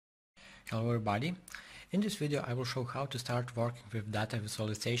Hello everybody. In this video I will show how to start working with data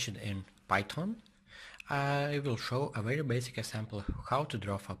visualization in Python. I will show a very basic example of how to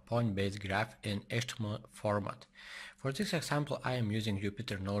draw a point-based graph in HTML format. For this example I am using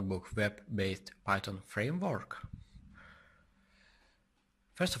Jupyter Notebook web-based Python framework.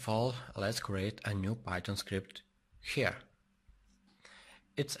 First of all, let's create a new Python script here.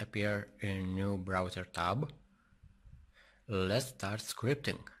 It's appear in new browser tab. Let's start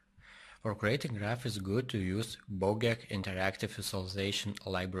scripting. For creating graph it's good to use Bokeh interactive visualization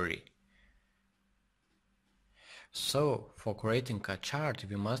library. So for creating a chart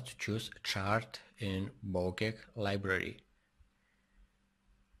we must choose chart in Bokeh library.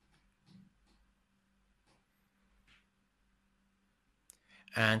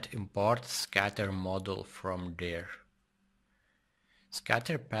 And import scatter module from there.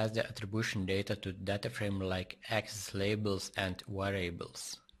 Scatter pass the attribution data to dataframe like axis labels and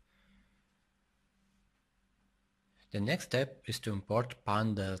variables. The next step is to import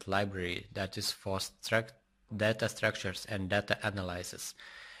Pandas library that is for data structures and data analysis.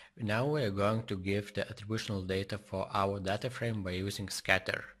 Now we are going to give the attributional data for our dataframe by using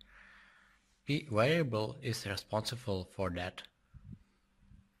scatter. P variable is responsible for that.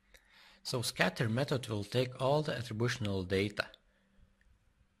 So scatter method will take all the attributional data.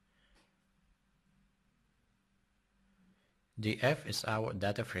 df is our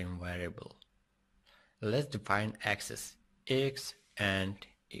dataframe variable. Let's define axes x and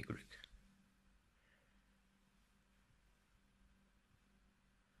y.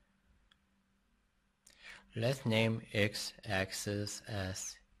 Let's name x-axis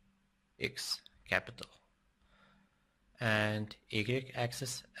as x capital and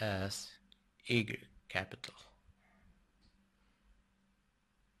y-axis as y capital.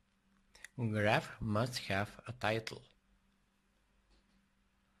 Graph must have a title.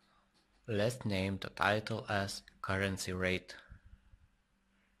 Let's name the title as currency rate.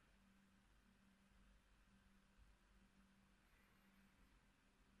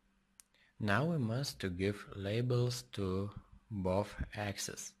 Now we must give labels to both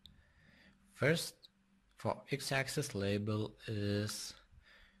axes. First, for x-axis label is,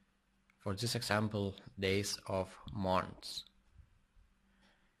 for this example, days of months.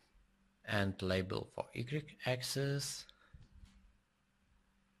 And label for y-axis,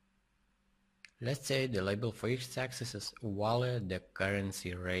 let's say the label for x-axis is value the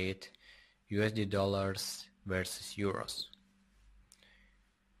currency rate USD dollars versus euros.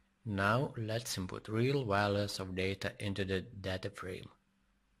 Now let's input real values of data into the data frame.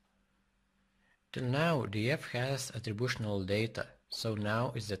 Till now df has attributional data, so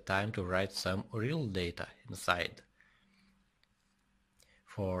now is the time to write some real data inside.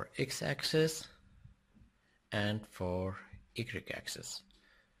 For x-axis and for y-axis.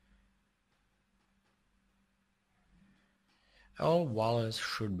 All values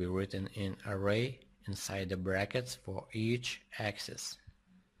should be written in array inside the brackets for each axis.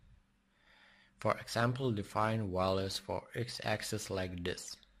 For example, define values for x-axis like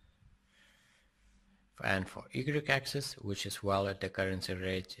this. And for y-axis, which is value the currency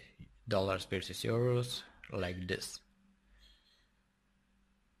rate dollars versus euros, like this.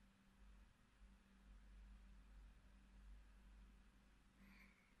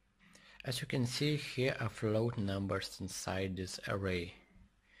 As you can see, here are float numbers inside this array.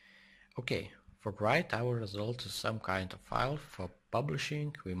 Okay, for write our result to some kind of file for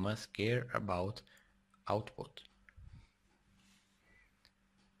publishing, we must care about output.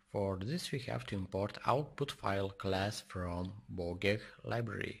 For this we have to import output file class from Bokeh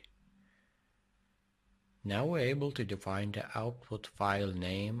library. Now we're able to define the output file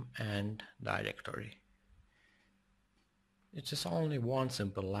name and directory. It is only one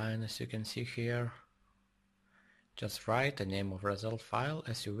simple line, as you can see here. Just write the name of result file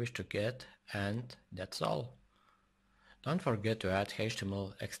as you wish to get, and that's all. Don't forget to add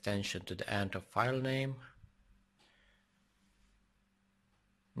HTML extension to the end of file name.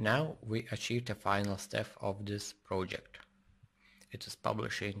 Now we achieved the final step of this project. It is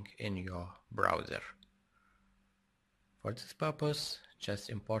publishing in your browser. For this purpose, just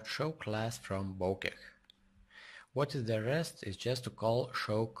import show class from Bokeh. What is the rest is just to call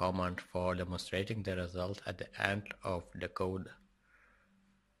show command for demonstrating the result at the end of the code.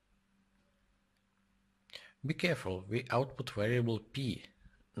 Be careful, we output variable p,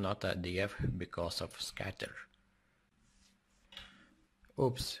 not a df because of scatter.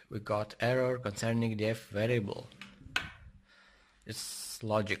 Oops, we got error concerning df variable. It's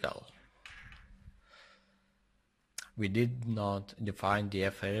logical. We did not define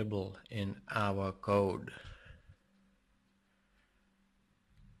df variable in our code.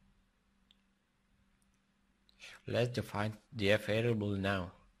 Let's define df variable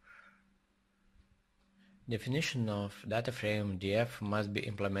now. Definition of dataframe df must be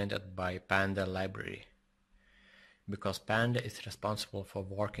implemented by Panda library, because Panda is responsible for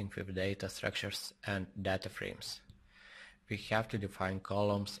working with data structures and data frames. We have to define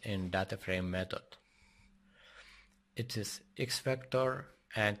columns in dataframe method. It is x vector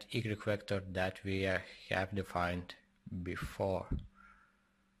and y vector that we have defined before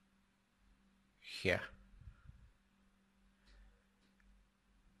here.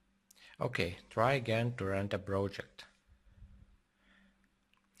 Okay, try again to run the project.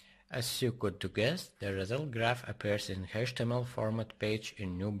 As you could guess, the result graph appears in HTML format page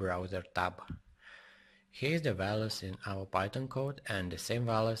in New Browser tab. Here is the values in our Python code and the same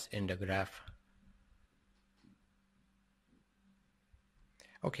values in the graph.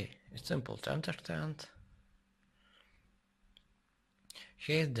 Okay, it's simple to understand.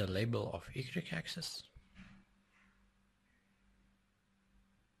 Here is the label of y-axis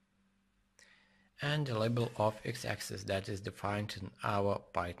and the label of x-axis that is defined in our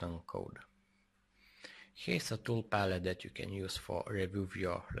Python code. Here's a tool palette that you can use for review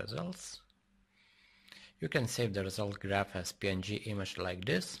your results. You can save the result graph as PNG image like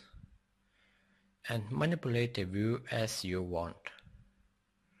this and manipulate the view as you want.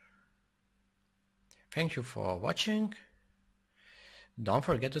 Thank you for watching. Don't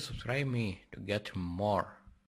forget to subscribe me to get more